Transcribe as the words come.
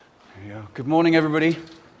Yeah. Good morning, everybody.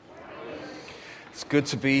 It's good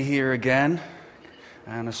to be here again,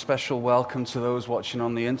 and a special welcome to those watching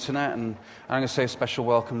on the internet. And I'm going to say a special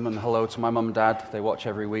welcome and hello to my mum and dad. They watch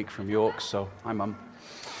every week from York, so hi, Mum.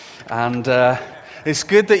 And it's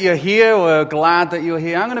good that you're here. We're glad that you're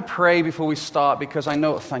here. I'm going to pray before we start because I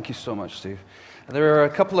know. Thank you so much, Steve. There are a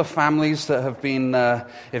couple of families that have been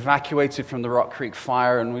evacuated from the Rock Creek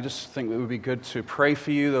fire, and we just think it would be good to pray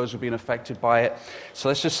for you, those who have been affected by it. So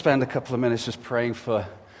let's just spend a couple of minutes just praying for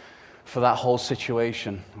that whole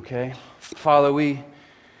situation, okay? Father,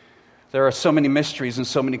 there are so many mysteries and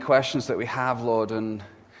so many questions that we have, Lord, and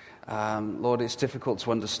Lord, it's difficult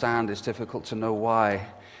to understand, it's difficult to know why.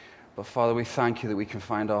 But Father, we thank you that we can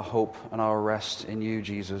find our hope and our rest in you,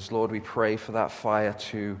 Jesus. Lord, we pray for that fire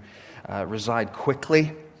to reside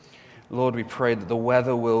quickly. Lord, we pray that the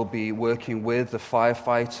weather will be working with the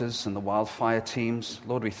firefighters and the wildfire teams.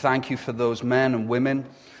 Lord, we thank you for those men and women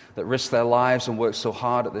that risk their lives and work so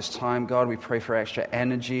hard at this time. God, we pray for extra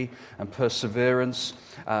energy and perseverance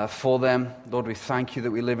for them. Lord, we thank you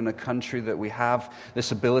that we live in a country that we have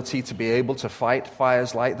this ability to be able to fight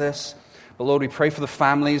fires like this. But Lord, we pray for the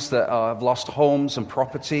families that have lost homes and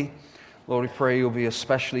property. Lord, we pray you'll be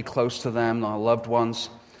especially close to them, our loved ones.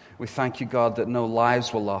 We thank you, God, that no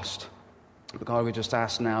lives were lost. But God, we just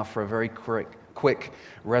ask now for a very quick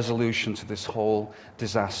resolution to this whole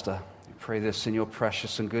disaster. We pray this in your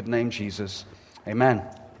precious and good name, Jesus. Amen.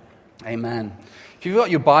 Amen. If you've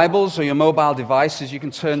got your Bibles or your mobile devices, you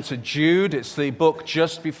can turn to Jude. It's the book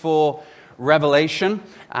just before Revelation,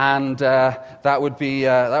 and that would be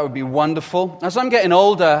wonderful. As I'm getting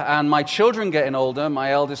older and my children getting older,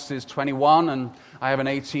 my eldest is 21 and I have an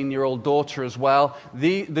 18-year-old daughter as well.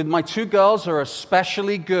 My two girls are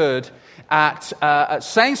especially good at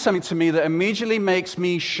saying something to me that immediately makes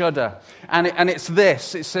me shudder, and it's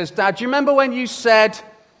this. It says, "Dad, do you remember when you said,"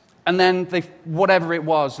 and then whatever it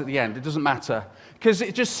was at the end. It doesn't matter, because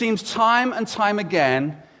it just seems time and time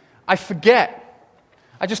again I forget.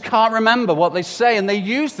 I just can't remember what they say, and they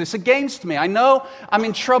use this against me. I know I'm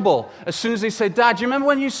in trouble as soon as they say, "Dad, do you remember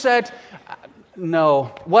when you said..."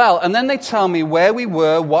 No. Well, and then they tell me where we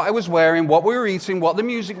were, what I was wearing, what we were eating, what the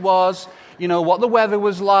music was, what the weather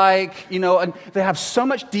was like, and they have so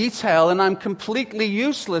much detail, and I'm completely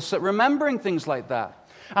useless at remembering things like that.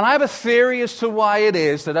 And I have a theory as to why it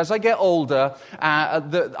is that as I get older,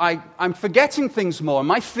 that I'm forgetting things more.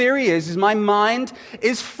 My theory is my mind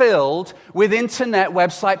is filled with internet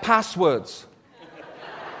website passwords.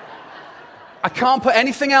 I can't put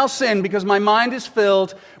anything else in because my mind is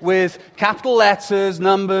filled with capital letters,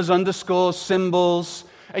 numbers, underscores, symbols.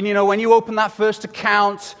 And when you open that first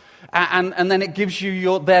account and then it gives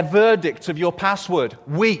you their verdict of your password,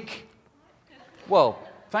 weak. Well,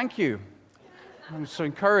 thank you. I'm so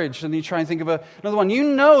encouraged. And you try and think of another one. You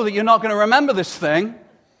know that you're not going to remember this thing.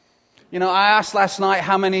 I asked last night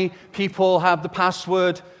how many people have the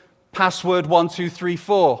password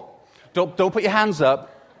 1234. Don't put your hands up.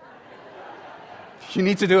 You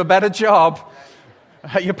need to do a better job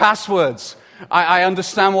at your passwords. I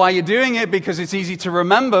understand why you're doing it because it's easy to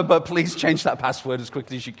remember, but please change that password as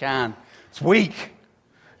quickly as you can. It's weak.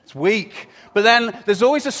 It's weak. But then there's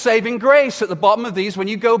always a saving grace at the bottom of these. When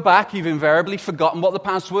you go back, you've invariably forgotten what the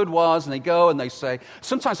password was, and they go and they say,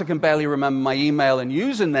 sometimes I can barely remember my email and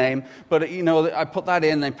username, but I put that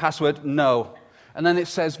in, and password, no. And then it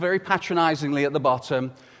says very patronizingly at the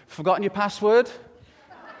bottom, forgotten your password?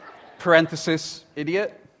 Parenthesis,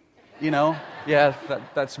 idiot. Yeah,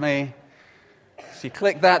 that's me. So you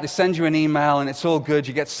click that, they send you an email, and it's all good.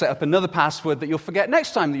 You get to set up another password that you'll forget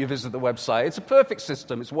next time that you visit the website. It's a perfect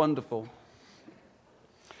system. It's wonderful.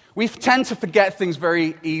 We tend to forget things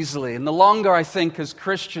very easily, and the longer I think as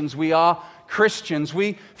Christians we are Christians,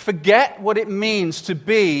 we forget what it means to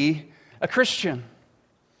be a Christian.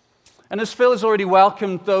 And as Phil has already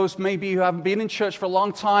welcomed those maybe who haven't been in church for a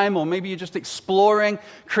long time, or maybe you're just exploring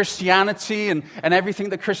Christianity and everything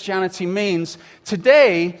that Christianity means,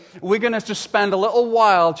 today we're going to just spend a little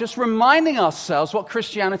while just reminding ourselves what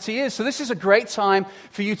Christianity is. So this is a great time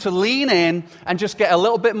for you to lean in and just get a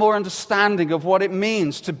little bit more understanding of what it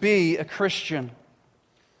means to be a Christian.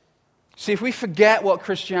 See, if we forget what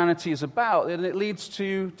Christianity is about, then it leads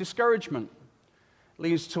to discouragement, it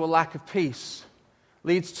leads to a lack of peace,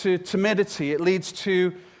 leads to timidity. It leads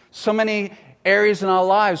to so many areas in our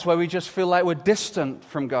lives where we just feel like we're distant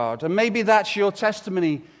from God. And maybe that's your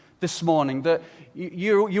testimony this morning, that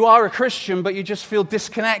you are a Christian, but you just feel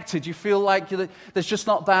disconnected. You feel like there's just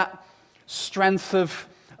not that strength of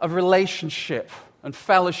relationship and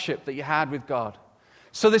fellowship that you had with God.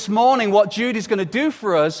 So this morning, what Jude is going to do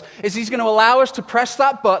for us is he's going to allow us to press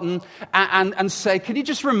that button and say, can you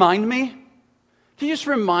just remind me? Can you just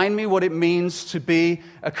remind me what it means to be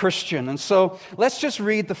a Christian? And so let's just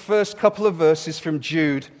read the first couple of verses from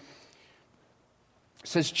Jude. It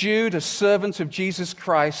says, Jude, a servant of Jesus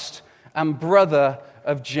Christ and brother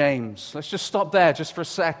of James. Let's just stop there just for a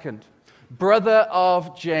second. Brother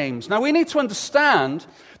of James. Now we need to understand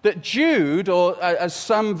that Jude, or as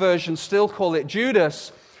some versions still call it,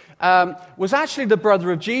 Judas, was actually the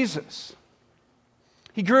brother of Jesus.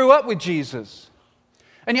 He grew up with Jesus.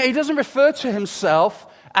 And yet he doesn't refer to himself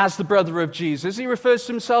as the brother of Jesus. He refers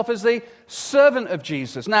to himself as the servant of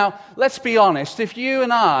Jesus. Now, let's be honest. If you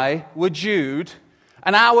and I were Jude,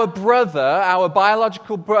 and our brother, our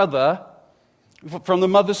biological brother from the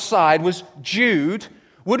mother's side was Jude,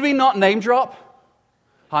 would we not name drop?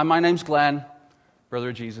 Hi, my name's Glenn, brother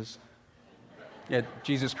of Jesus. Yeah,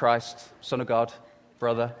 Jesus Christ, Son of God,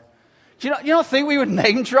 brother. Do you not think we would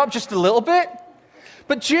name drop just a little bit?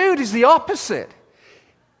 But Jude is the opposite.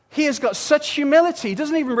 He has got such humility. He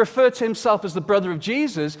doesn't even refer to himself as the brother of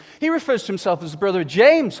Jesus. He refers to himself as the brother of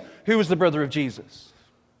James, who was the brother of Jesus.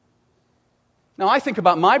 Now, I think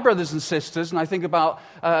about my brothers and sisters, and I think about,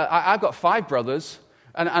 I've got 5 brothers,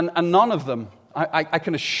 and none of them, I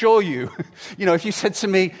can assure you, if you said to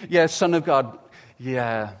me, yeah, Son of God,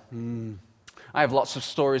 yeah, I have lots of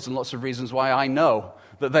stories and lots of reasons why I know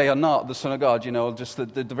that they are not the Son of God, just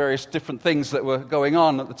the various different things that were going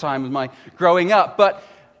on at the time of my growing up. But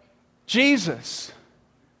Jesus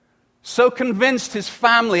so convinced his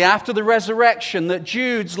family after the resurrection that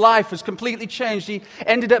Jude's life was completely changed. He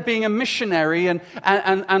ended up being a missionary and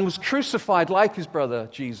was crucified like his brother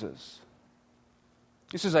Jesus.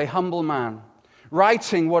 This is a humble man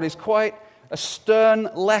writing what is quite a stern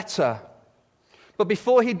letter. But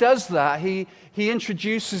before he does that, he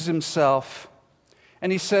introduces himself.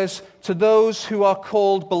 And he says, to those who are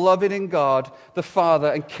called beloved in God, the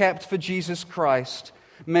Father, and kept for Jesus Christ,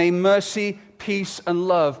 may mercy, peace, and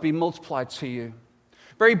love be multiplied to you.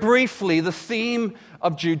 Very briefly, the theme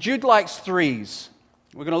of Jude. Jude likes threes.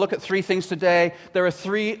 We're going to look at 3 things today. There are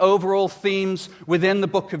 3 overall themes within the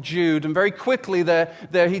book of Jude. And very quickly there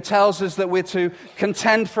he tells us that we're to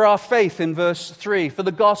contend for our faith in verse 3, for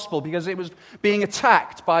the gospel, because it was being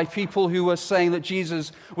attacked by people who were saying that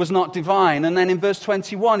Jesus was not divine. And then in verse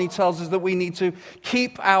 21, he tells us that we need to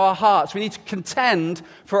keep our hearts. We need to contend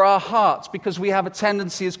for our hearts, because we have a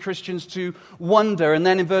tendency as Christians to wonder. And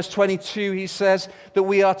then in verse 22, he says that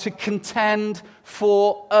we are to contend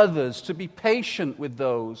for others, to be patient with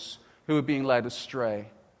those who are being led astray.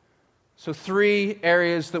 So 3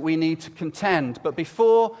 areas that we need to contend. But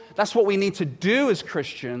that's what we need to do as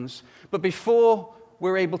Christians. But before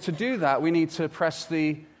we're able to do that, we need to press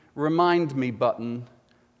the remind me button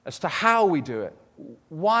as to how we do it,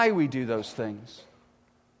 why we do those things.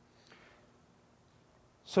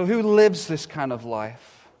 So who lives this kind of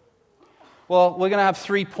life? Well, we're going to have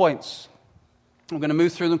 3 points. We're going to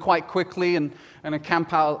move through them quite quickly and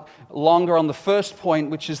camp out longer on the first point,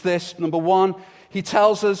 which is this. Number 1, he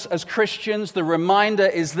tells us as Christians, the reminder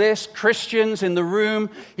is this. Christians in the room,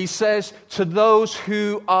 he says, to those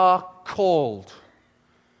who are called.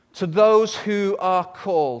 To those who are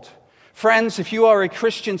called. Friends, if you are a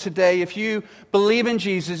Christian today, if you believe in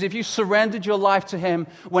Jesus, if you surrendered your life to him,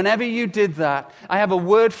 whenever you did that, I have a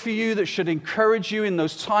word for you that should encourage you in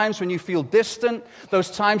those times when you feel distant,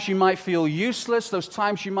 those times you might feel useless, those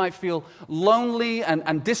times you might feel lonely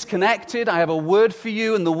and disconnected. I have a word for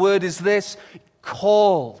you, and the word is this: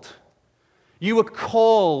 called. You were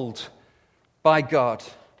called by God,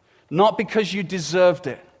 not because you deserved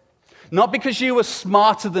it. Not because you were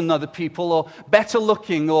smarter than other people, or better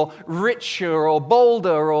looking, or richer, or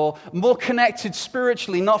bolder, or more connected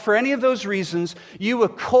spiritually. Not for any of those reasons. You were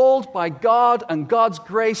called by God and God's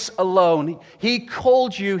grace alone. He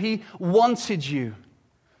called you. He wanted you.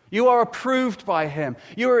 You are approved by him.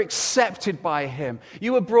 You are accepted by him.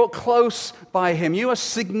 You were brought close by him. You are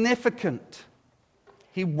significant.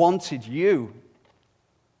 He wanted you.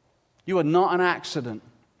 You are not an accident.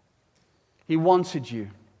 He wanted you.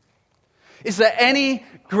 Is there any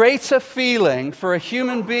greater feeling for a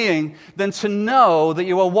human being than to know that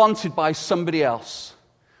you are wanted by somebody else?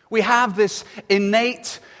 We have this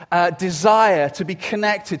innate desire to be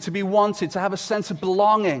connected, to be wanted, to have a sense of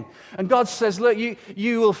belonging. And God says, look,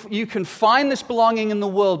 you can find this belonging in the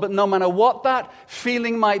world, but no matter what that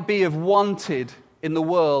feeling might be of wanted in the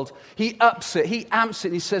world, he ups it, he amps it,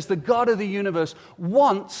 and he says, the God of the universe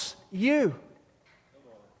wants you.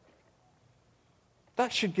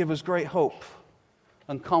 That should give us great hope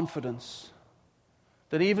and confidence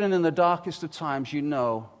that even in the darkest of times, you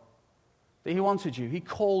know that he wanted you. He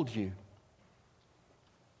called you.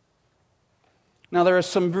 Now, there are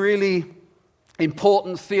some really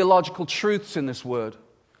important theological truths in this word.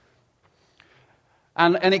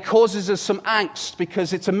 And it causes us some angst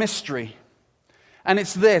because it's a mystery. And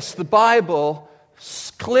it's this: the Bible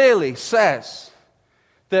clearly says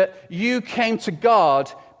that you came to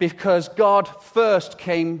God because God first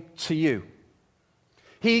came to you.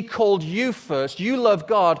 He called you first. You love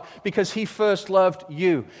God because he first loved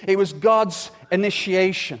you. It was God's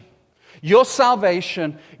initiation. Your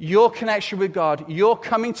salvation, your connection with God, your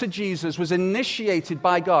coming to Jesus was initiated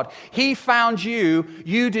by God. He found you.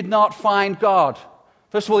 You did not find God.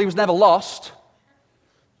 First of all, he was never lost.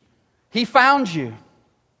 He found you.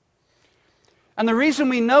 And the reason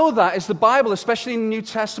we know that is the Bible, especially in the New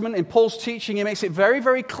Testament, in Paul's teaching, he makes it very,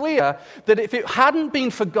 very clear that if it hadn't been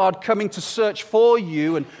for God coming to search for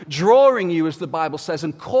you and drawing you, as the Bible says,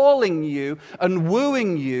 and calling you and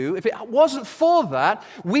wooing you, if it wasn't for that,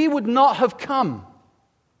 we would not have come.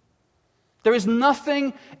 There is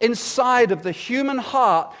nothing inside of the human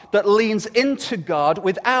heart that leans into God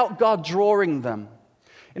without God drawing them.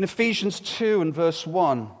 In Ephesians 2 and verse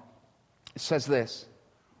 1, it says this: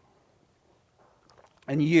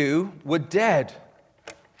 "And you were dead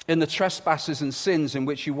in the trespasses and sins in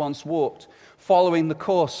which you once walked, following the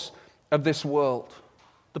course of this world."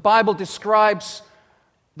 The Bible describes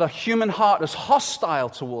the human heart as hostile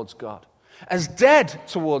towards God, as dead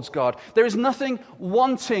towards God. There is nothing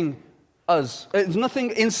wanting us. There's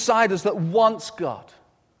nothing inside us that wants God.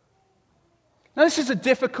 Now, this is a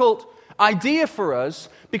difficult idea for us,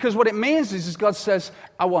 because what it means is God says,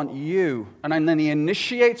 I want you. And then he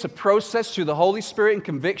initiates a process through the Holy Spirit and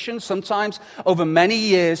conviction, sometimes over many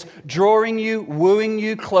years, drawing you, wooing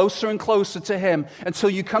you closer and closer to him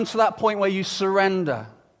until you come to that point where you surrender.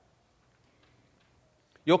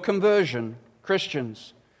 Your conversion,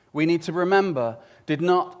 Christians, we need to remember, did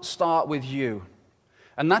not start with you.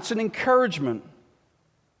 And that's an encouragement,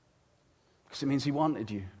 because it means he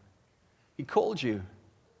wanted you. He called you.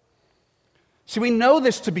 See, we know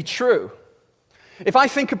this to be true. If I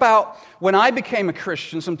think about when I became a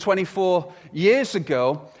Christian some 24 years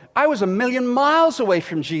ago, I was a million miles away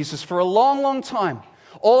from Jesus for a long, long time.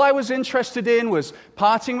 All I was interested in was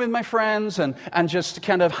partying with my friends and just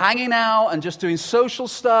kind of hanging out and just doing social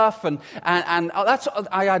stuff. And that's,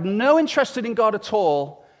 I had no interest in God at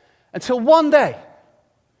all until one day,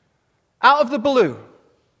 out of the blue,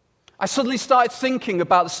 I suddenly started thinking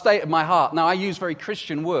about the state of my heart. Now, I use very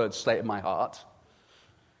Christian words, state of my heart.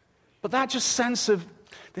 But that just sense of,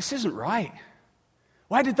 this isn't right.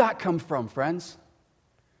 Where did that come from, friends?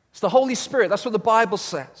 It's the Holy Spirit. That's what the Bible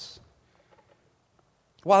says.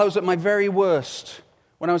 While I was at my very worst,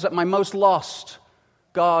 when I was at my most lost,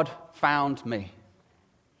 God found me.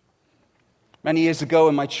 Many years ago,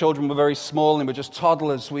 when my children were very small and were just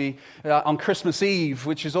toddlers, we, on Christmas Eve,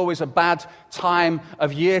 which is always a bad time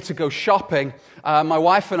of year to go shopping, my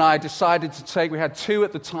wife and I decided to take, we had two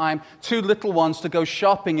at the time, two little ones to go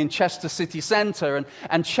shopping in Chester City Centre.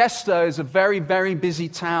 And Chester is a very, very busy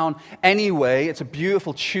town anyway. It's a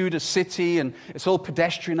beautiful Tudor city, and it's all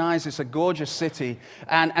pedestrianized. It's a gorgeous city.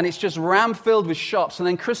 And it's just ram-filled with shops. And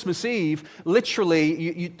then Christmas Eve,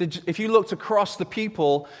 literally, if you looked across the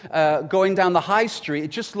people going down the high street,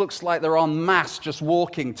 it just looks like they're en masse just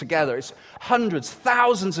walking together. It's hundreds,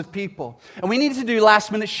 thousands of people. And we needed to do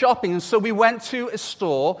last-minute shopping, and so we went to a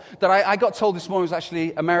store that I got told this morning was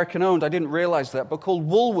actually American-owned. I didn't realize that, but called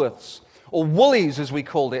Woolworths, or Woolies as we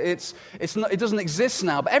called it. It doesn't exist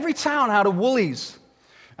now, but every town had a Woolies.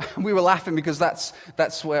 We were laughing because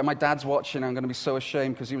that's where my dad's watching. I'm going to be so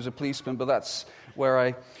ashamed because he was a policeman, but that's where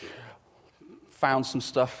I found some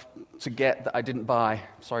stuff to get that I didn't buy.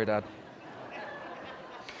 Sorry, Dad.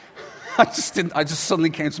 I just suddenly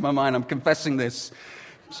came to my mind. I'm confessing this.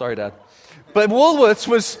 Sorry, Dad. But Woolworths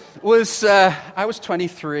was I was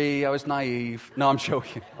 23. I was naive. No, I'm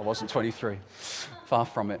joking. I wasn't 23. Far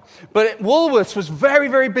from it. But Woolworths was very,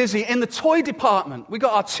 very busy in the toy department. We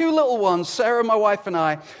got our two little ones, Sarah, my wife, and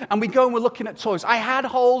I, and we go and we're looking at toys. I had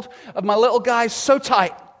hold of my little guys so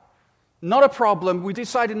tight. Not a problem. We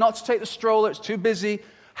decided not to take the stroller. It's too busy.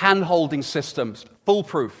 Hand-holding systems.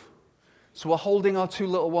 Foolproof. So we're holding our two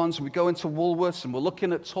little ones, and we go into Woolworths, and we're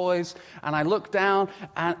looking at toys, and I look down,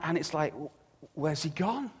 and it's like, where's he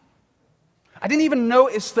gone? I didn't even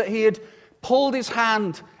notice that he had pulled his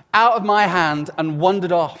hand out of my hand and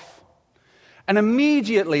wandered off. And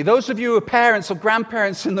immediately, those of you who are parents or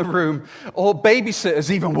grandparents in the room, or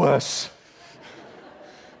babysitters, even worse,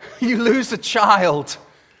 you lose a child.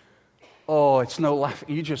 Oh, it's no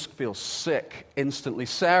laughing. You just feel sick instantly.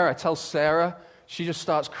 I tell Sarah, she just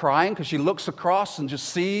starts crying because she looks across and just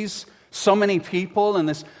sees So many people and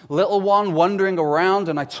this little one wandering around,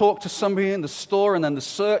 and I talk to somebody in the store, and then the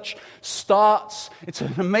search starts. It's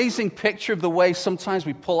an amazing picture of the way sometimes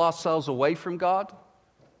we pull ourselves away from God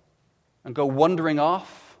and go wandering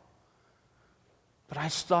off. But I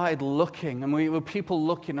started looking, and we were people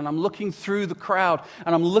looking, and I'm looking through the crowd,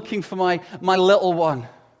 and I'm looking for my little one.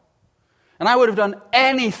 And I would have done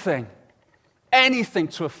anything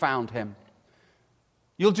to have found him.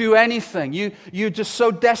 You'll do anything. You're just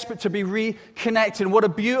so desperate to be reconnected. And what a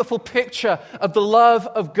beautiful picture of the love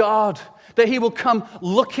of God, that he will come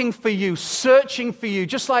looking for you, searching for you,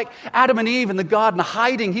 just like Adam and Eve in the garden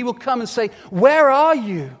hiding. He will come and say, "Where are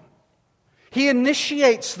you?" He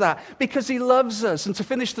initiates that because he loves us. And to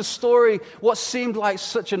finish the story, what seemed like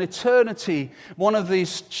such an eternity, one of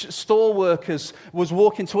these store workers was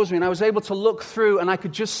walking towards me, and I was able to look through, and I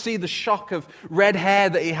could just see the shock of red hair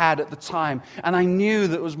that he had at the time. And I knew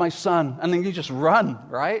that it was my son. And then you just run,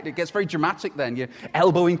 right? It gets very dramatic then. You're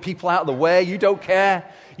elbowing people out of the way. You don't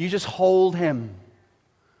care. You just hold him.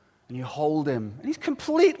 And you hold him. And he's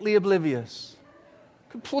completely oblivious.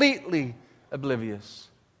 Completely oblivious.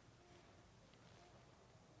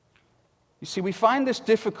 You see, we find this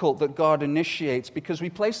difficult that God initiates because we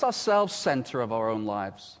place ourselves center of our own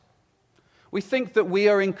lives. We think that we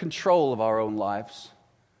are in control of our own lives.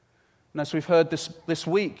 And as we've heard this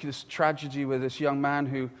week, this tragedy with this young man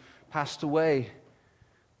who passed away,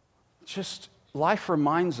 just life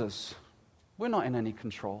reminds us we're not in any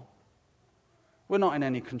control. We're not in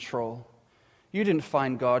any control. You didn't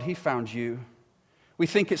find God, he found you. We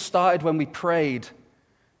think it started when we prayed.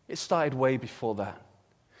 It started way before that.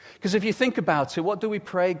 Because if you think about it, what do we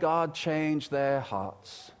pray? God, change their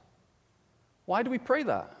hearts. Why do we pray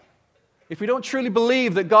that? If we don't truly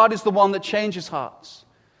believe that God is the one that changes hearts.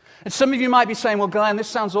 And some of you might be saying, well, Glenn, this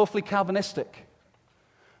sounds awfully Calvinistic.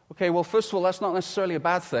 Okay, well, first of all, that's not necessarily a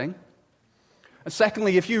bad thing. And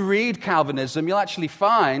secondly, if you read Calvinism, you'll actually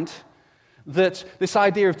find that this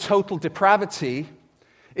idea of total depravity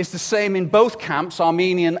is the same in both camps,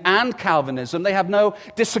 Arminian and Calvinism. They have no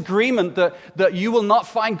disagreement that you will not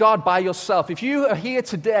find God by yourself. If you are here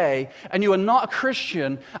today and you are not a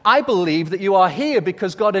Christian, I believe that you are here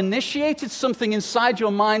because God initiated something inside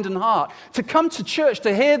your mind and heart to come to church,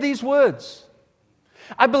 to hear these words.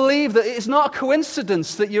 I believe that it is not a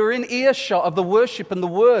coincidence that you're in earshot of the worship and the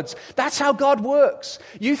words. That's how God works.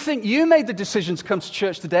 You think you made the decision to come to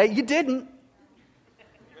church today. You didn't.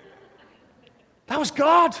 That was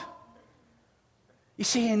God. You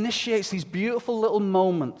see, he initiates these beautiful little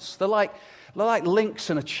moments. They're like links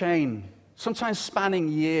in a chain, sometimes spanning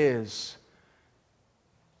years.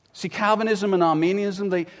 See, Calvinism and Arminianism,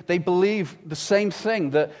 they believe the same thing,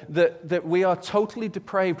 that we are totally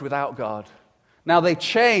depraved without God. Now, they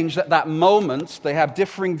change at that moment. They have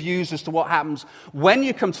differing views as to what happens when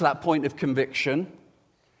you come to that point of conviction.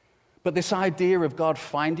 But this idea of God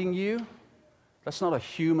finding you, that's not a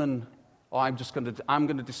human, I'm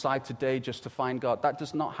going to decide today just to find God. That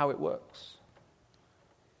is not how it works.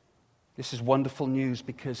 This is wonderful news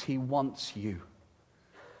because he wants you.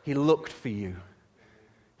 He looked for you.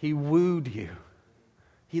 He wooed you.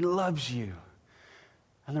 He loves you.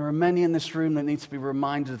 And there are many in this room that need to be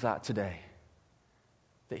reminded of that today.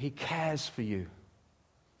 That he cares for you.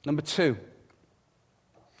 Number 2,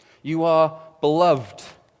 you are beloved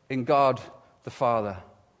in God the Father.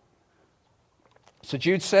 So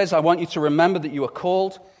Jude says, I want you to remember that you are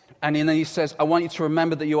called. And then he says, I want you to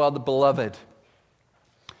remember that you are the beloved.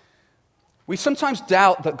 We sometimes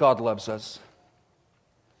doubt that God loves us.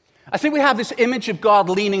 I think we have this image of God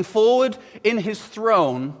leaning forward in his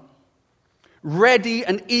throne, ready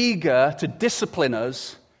and eager to discipline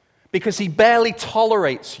us because he barely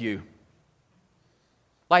tolerates you.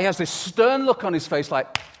 Like he has this stern look on his face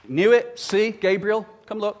like, knew it, see, Gabriel,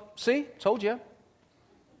 come look, see, told you,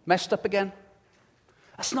 messed up again.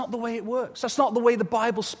 That's not the way it works. That's not the way the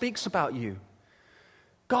Bible speaks about you.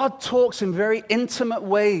 God talks in very intimate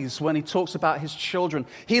ways when he talks about his children.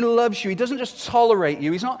 He loves you. He doesn't just tolerate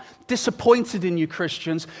you. He's not disappointed in you,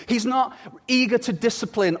 Christians. He's not eager to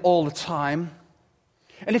discipline all the time.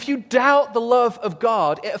 And if you doubt the love of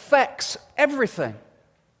God, it affects everything.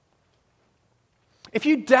 If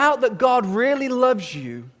you doubt that God really loves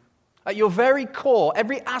you at your very core,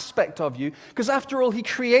 every aspect of you, because after all, he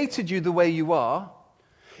created you the way you are,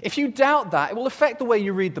 if you doubt that, it will affect the way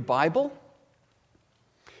you read the Bible.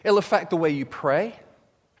 It'll affect the way you pray.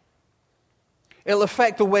 It'll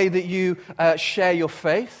affect the way that you share your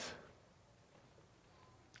faith.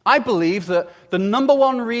 I believe that the number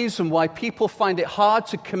one reason why people find it hard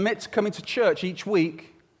to commit to coming to church each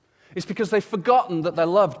week is because they've forgotten that they're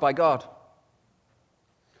loved by God.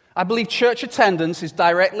 I believe church attendance is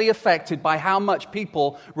directly affected by how much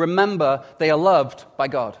people remember they are loved by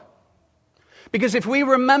God. Because if we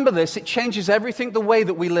remember this, it changes everything the way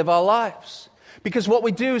that we live our lives. Because what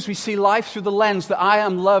we do is we see life through the lens that I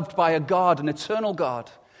am loved by a God, an eternal God,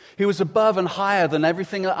 who is above and higher than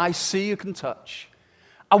everything that I see or can touch.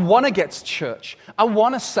 I want to get to church. I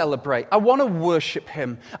want to celebrate. I want to worship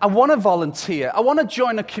Him. I want to volunteer. I want to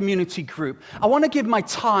join a community group. I want to give my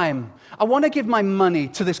time. I want to give my money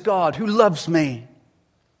to this God who loves me.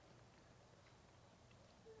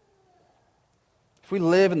 If we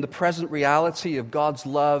live in the present reality of God's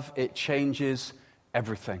love, it changes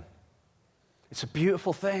everything. It's a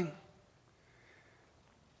beautiful thing.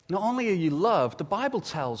 Not only are you loved, the Bible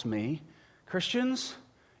tells me, Christians,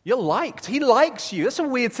 you're liked. He likes you. That's a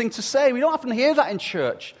weird thing to say. We don't often hear that in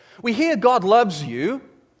church. We hear God loves you.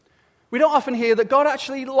 We don't often hear that God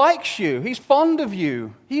actually likes you. He's fond of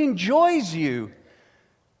you. He enjoys you.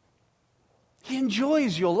 He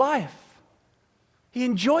enjoys your life. He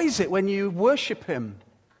enjoys it when you worship Him.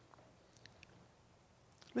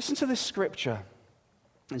 Listen to this scripture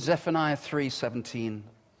in Zephaniah 3:17.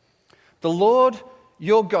 The Lord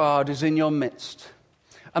your God is in your midst,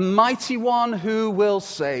 a mighty one who will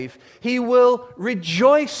save. He will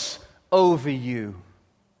rejoice over you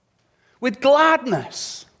with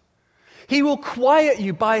gladness. He will quiet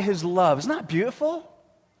you by His love. Isn't that beautiful?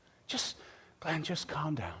 Glenn, just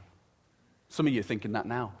calm down. Some of you are thinking that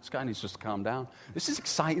now. This guy needs just to calm down. This is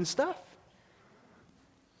exciting stuff.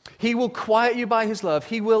 He will quiet you by His love.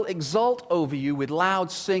 He will exult over you with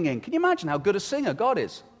loud singing. Can you imagine how good a singer God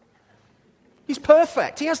is? He's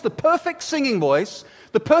perfect. He has the perfect singing voice,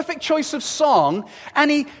 the perfect choice of song,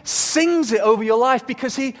 and He sings it over your life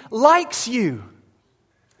because He likes you.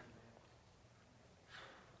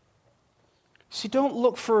 See, don't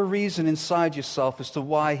look for a reason inside yourself as to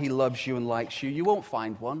why He loves you and likes you. You won't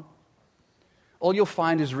find one. All you'll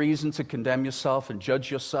find is reason to condemn yourself and judge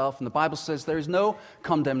yourself. And the Bible says there is no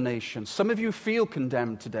condemnation. Some of you feel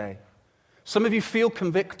condemned today. Some of you feel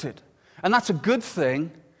convicted. And that's a good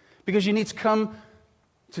thing because you need to come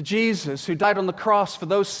to Jesus who died on the cross for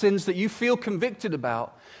those sins that you feel convicted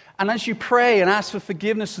about. And as you pray and ask for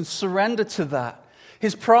forgiveness and surrender to that,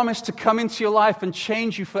 His promise to come into your life and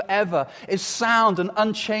change you forever is sound and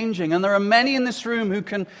unchanging. And there are many in this room who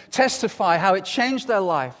can testify how it changed their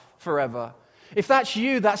life forever. If that's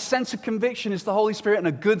you, that sense of conviction is the Holy Spirit and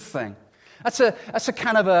a good thing. That's a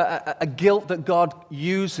kind of a guilt that God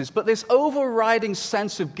uses. But this overriding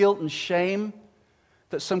sense of guilt and shame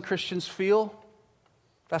that some Christians feel,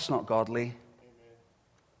 that's not godly.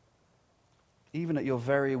 Even at your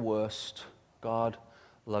very worst, God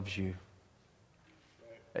loves you.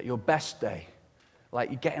 At your best day, like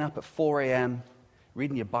you're getting up at 4 a.m.,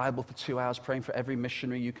 reading your Bible for 2 hours, praying for every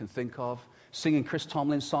missionary you can think of, singing Chris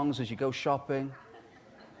Tomlin songs as you go shopping,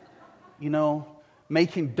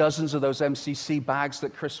 making dozens of those MCC bags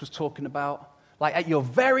that Chris was talking about. Like at your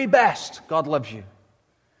very best, God loves you.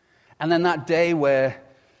 And then that day where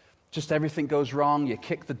just everything goes wrong, you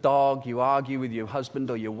kick the dog, you argue with your husband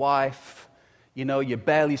or your wife, you're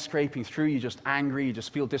barely scraping through, you're just angry, you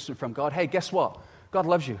just feel distant from God. Hey, guess what? God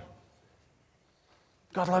loves you.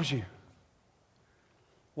 God loves you.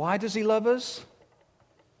 Why does He love us?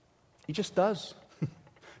 He just does.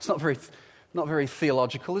 It's not very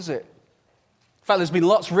theological, is it? In fact, there's been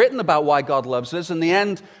lots written about why God loves us, and the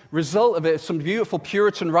end result of it, some beautiful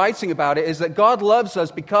Puritan writing about it, is that God loves us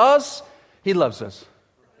because He loves us.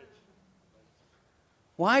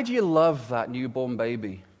 Why do you love that newborn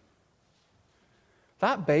baby?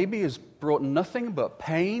 That baby has brought nothing but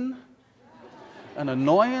pain and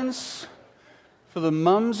annoyance for the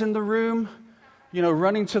mums in the room,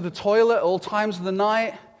 running to the toilet all times of the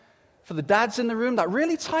night. For the dads in the room, that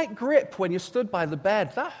really tight grip when you stood by the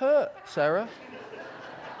bed, that hurt, Sarah.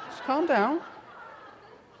 Just calm down.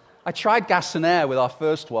 I tried gas and air with our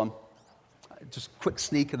first one. Just a quick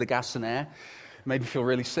sneak of the gas and air. Made me feel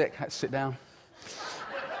really sick. I had to sit down.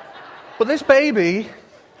 But this baby's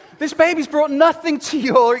brought nothing to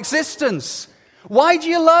your existence. Why do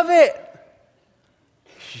you love it?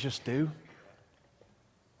 You just do.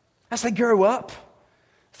 As they grow up,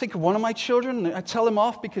 think of one of my children. I tell him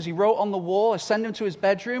off because he wrote on the wall. I send him to his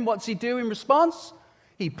bedroom. What's he do in response?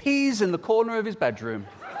 He pees in the corner of his bedroom.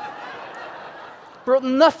 Brought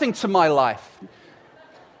nothing to my life.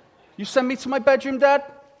 You send me to my bedroom, Dad?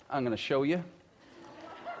 I'm going to show you.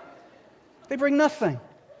 They bring nothing.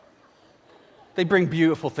 They bring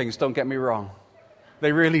beautiful things, don't get me wrong.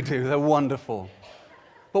 They really do. They're wonderful.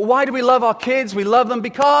 But why do we love our kids? We love them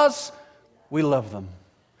because we love them.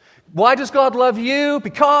 Why does God love you?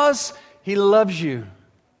 Because He loves you.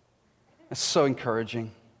 That's so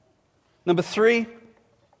encouraging. Number 3,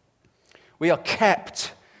 we are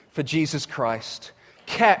kept for Jesus Christ.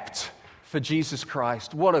 Kept for Jesus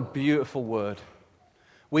Christ. What a beautiful word.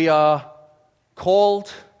 We are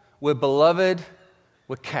called, we're beloved,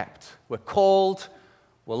 we're kept. We're called,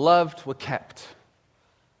 we're loved, we're kept.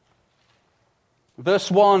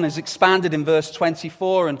 Verse 1 is expanded in verse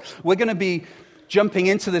 24, and we're going to be jumping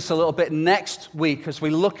into this a little bit next week as we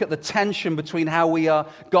look at the tension between how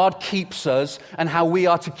God keeps us and how we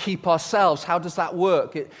are to keep ourselves. How does that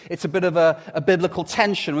work? It's a bit of a biblical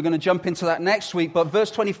tension. We're going to jump into that next week. But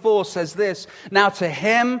verse 24 says this, "Now to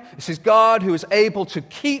him," this is God, "who is able to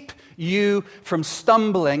keep you from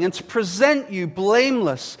stumbling and to present you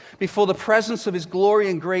blameless before the presence of his glory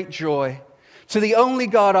and great joy. To the only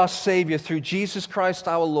God, our Savior, through Jesus Christ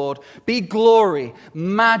our Lord, be glory,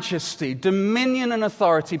 majesty, dominion, and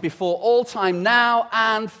authority before all time, now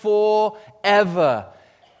and forever.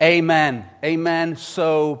 Amen." Amen.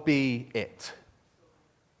 So be it.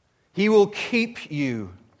 He will keep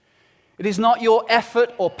you. It is not your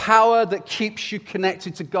effort or power that keeps you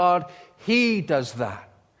connected to God. He does that.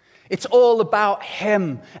 It's all about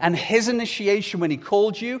him and his initiation when he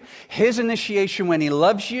called you, his initiation when he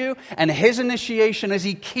loves you, and his initiation as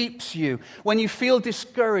he keeps you. When you feel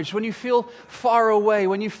discouraged, when you feel far away,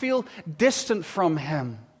 when you feel distant from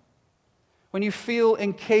him, when you feel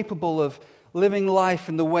incapable of living life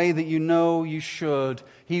in the way that you know you should,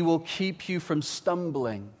 he will keep you from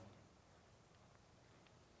stumbling.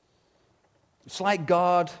 It's like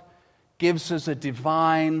God gives us a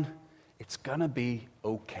divine, it's going to be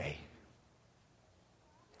okay.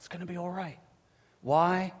 It's going to be all right.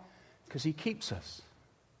 Why? Because he keeps us.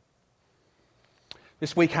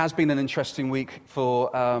 This week has been an interesting week for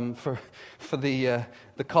the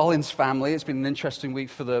Collins family. It's been an interesting week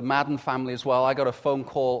for the Madden family as well. I got a phone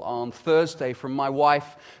call on Thursday from my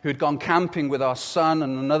wife who had gone camping with our son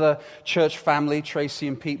and another church family, Tracy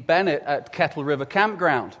and Pete Bennett, at Kettle River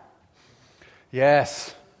Campground.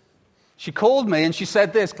 Yes. She called me and she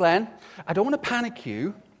said this, "Glenn, I don't want to panic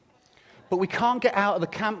you, but we can't get out of the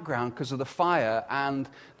campground because of the fire, and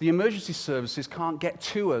the emergency services can't get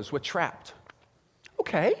to us. We're trapped."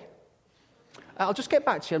 Okay. I'll just get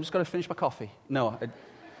back to you. I'm just going to finish my coffee. No.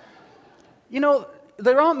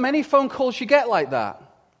 There aren't many phone calls you get like that.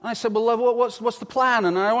 And I said, "Well, love, what's the plan?"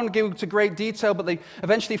 And I don't want to go into great detail, but they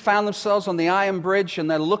eventually found themselves on the Iron Bridge, and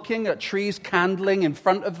they're looking at trees candling in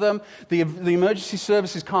front of them. The emergency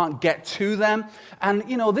services can't get to them. And,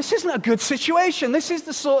 this isn't a good situation. This is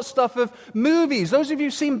the sort of stuff of movies. Those of you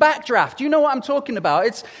who've seen Backdraft, you know what I'm talking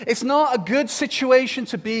about. It's not a good situation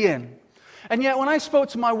to be in. And yet, when I spoke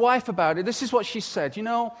to my wife about it, this is what she said.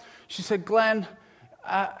 She said, "Glenn,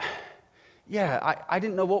 I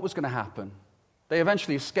didn't know what was going to happen." They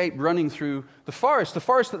eventually escaped running through the forest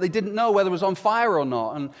that they didn't know whether it was on fire or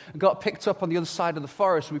not, and got picked up on the other side of the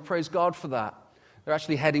forest. We praise God for that. They're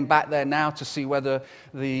actually heading back there now to see whether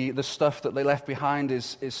the stuff that they left behind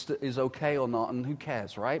is okay or not, and who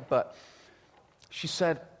cares, right? But she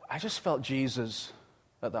said, "I just felt Jesus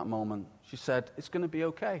at that moment." She said, "It's going to be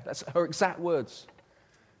okay." That's her exact words.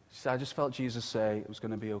 She said, "I just felt Jesus say it was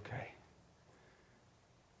going to be okay.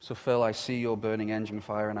 So, Phil, I see your burning engine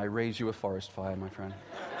fire, and I raise you a forest fire, my friend."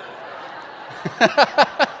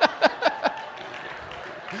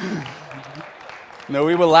 No,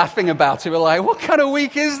 we were laughing about it. We're like, what kind of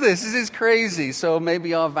week is this? This is crazy. So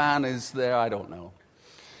maybe our van is there. I don't know.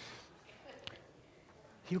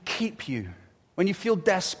 He'll keep you when you feel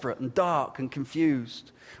desperate and dark and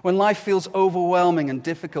confused. When life feels overwhelming and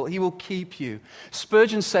difficult, he will keep you.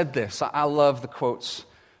 Spurgeon said this. I love the quotes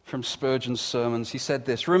from Spurgeon's sermons. He said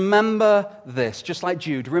this, "Remember this," just like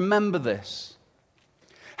Jude, "remember this.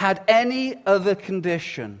 Had any other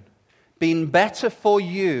condition been better for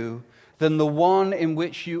you than the one in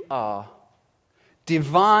which you are,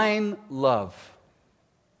 divine love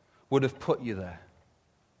would have put you there."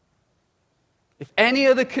 If any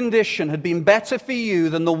other condition had been better for you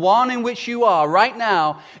than the one in which you are right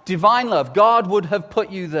now, divine love, God would have put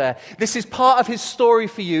you there. This is part of his story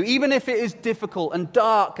for you, even if it is difficult and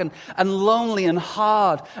dark and lonely and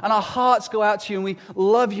hard. And our hearts go out to you and we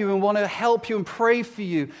love you and want to help you and pray for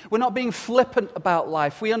you. We're not being flippant about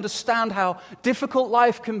life. We understand how difficult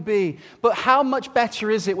life can be. But how much better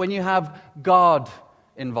is it when you have God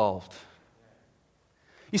involved?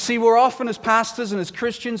 You see, we're often as pastors and as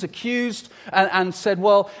Christians accused and said,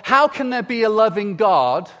 well, how can there be a loving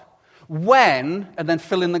God when, and then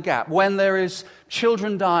fill in the gap, when there is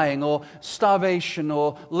children dying or starvation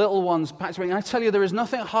or little ones passing away? I tell you, there is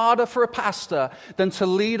nothing harder for a pastor than to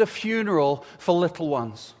lead a funeral for little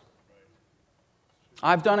ones.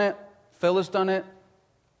 I've done it. Phil has done it.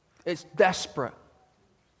 It's desperate.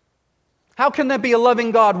 How can there be a loving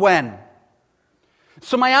God when?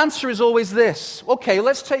 So my answer is always this. Okay,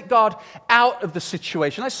 let's take God out of the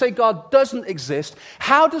situation. Let's say God doesn't exist.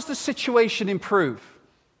 How does the situation improve?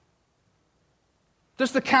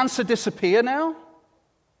 Does the cancer disappear now?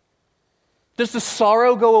 Does the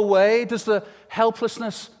sorrow go away? Does the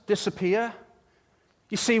helplessness disappear?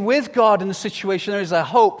 You see, with God in the situation, there is a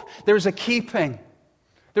hope, there is a keeping,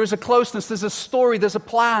 there is a closeness, there's a story, there's a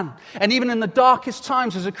plan. And even in the darkest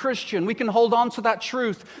times as a Christian, we can hold on to that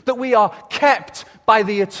truth that we are kept by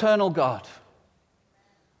the eternal God.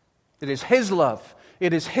 It is His love,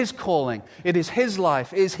 it is His calling, it is His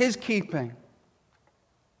life, it is His keeping.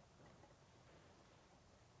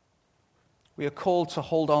 We are called to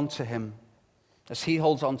hold on to Him as He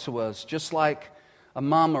holds on to us, just like a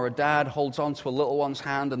mom or a dad holds on to a little one's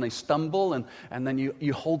hand and they stumble and then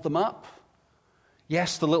you hold them up.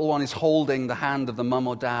 Yes, the little one is holding the hand of the mum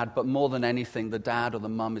or dad, but more than anything, the dad or the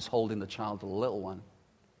mum is holding the child or the little one.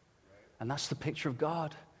 And that's the picture of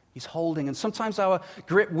God. He's holding, and sometimes our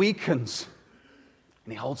grip weakens,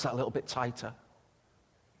 and He holds that a little bit tighter.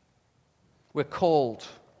 We're called,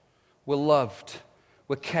 we're loved,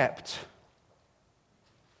 we're kept.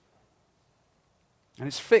 And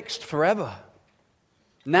it's fixed forever.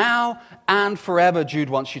 Now and forever, Jude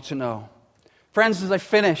wants you to know. Friends, as I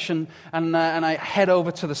finish and I head over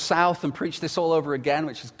to the south and preach this all over again,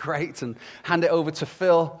 which is great, and hand it over to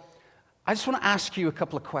Phil, I just want to ask you a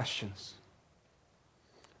couple of questions.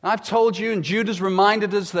 I've told you, and Jude has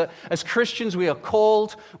reminded us that as Christians we are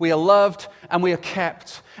called, we are loved, and we are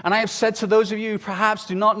kept. And I have said to those of you who perhaps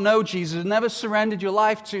do not know Jesus, never surrendered your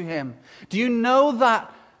life to Him, do you know that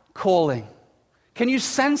calling? Can you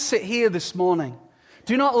sense it here this morning?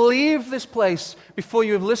 Do not leave this place before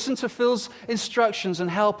you have listened to Phil's instructions and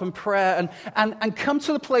help and prayer and come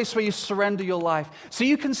to the place where you surrender your life so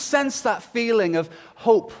you can sense that feeling of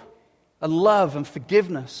hope and love and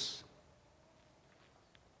forgiveness.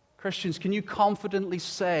 Christians, can you confidently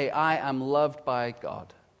say, I am loved by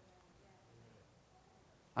God?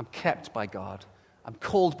 I'm kept by God. I'm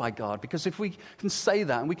called by God. Because if we can say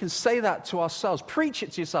that, and we can say that to ourselves, preach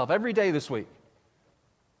it to yourself every day this week.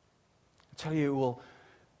 I tell you,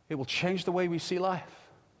 it will change the way we see life.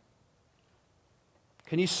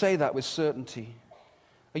 Can you say that with certainty?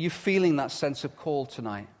 Are you feeling that sense of call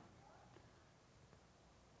tonight?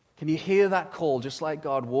 Can you hear that call, just like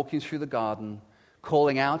God walking through the garden,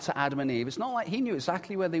 calling out to Adam and Eve? It's not like He knew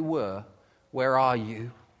exactly where they were. Where are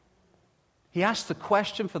you? He asked the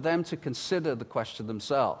question for them to consider the question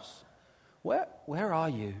themselves. Where are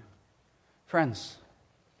you? Friends,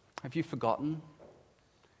 have you forgotten?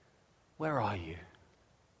 Where are you?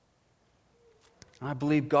 And I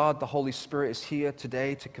believe God, the Holy Spirit, is here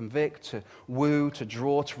today to convict, to woo, to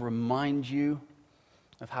draw, to remind you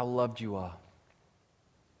of how loved you are.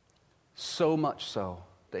 So much so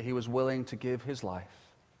that He was willing to give His life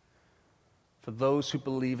for those who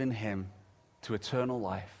believe in Him to eternal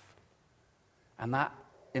life. And that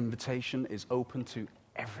invitation is open to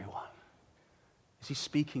everyone. Is He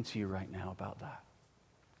speaking to you right now about that?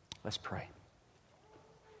 Let's pray.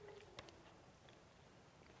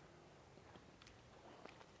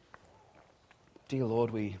 Dear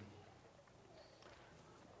Lord, we're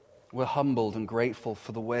humbled and grateful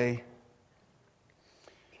for the way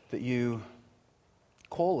that You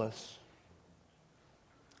call us.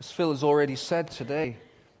 As Phil has already said today,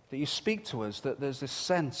 that You speak to us, that there's this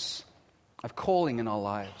sense of calling in our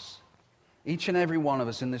lives. Each and every one of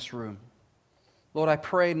us in this room. Lord, I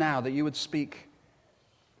pray now that You would speak.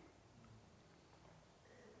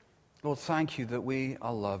 Lord, thank You that we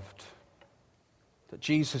are loved. That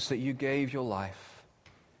Jesus, that You gave Your life.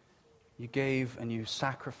 You gave and You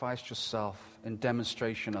sacrificed Yourself in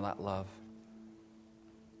demonstration of that love.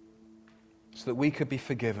 So that we could be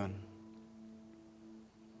forgiven.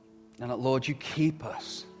 And that, Lord, You keep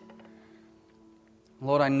us.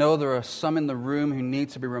 Lord, I know there are some in the room who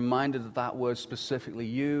need to be reminded of that word specifically.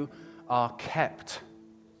 You are kept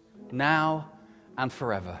now and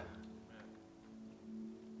forever.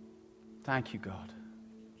 Thank You, God.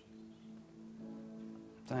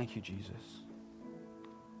 Thank You, Jesus.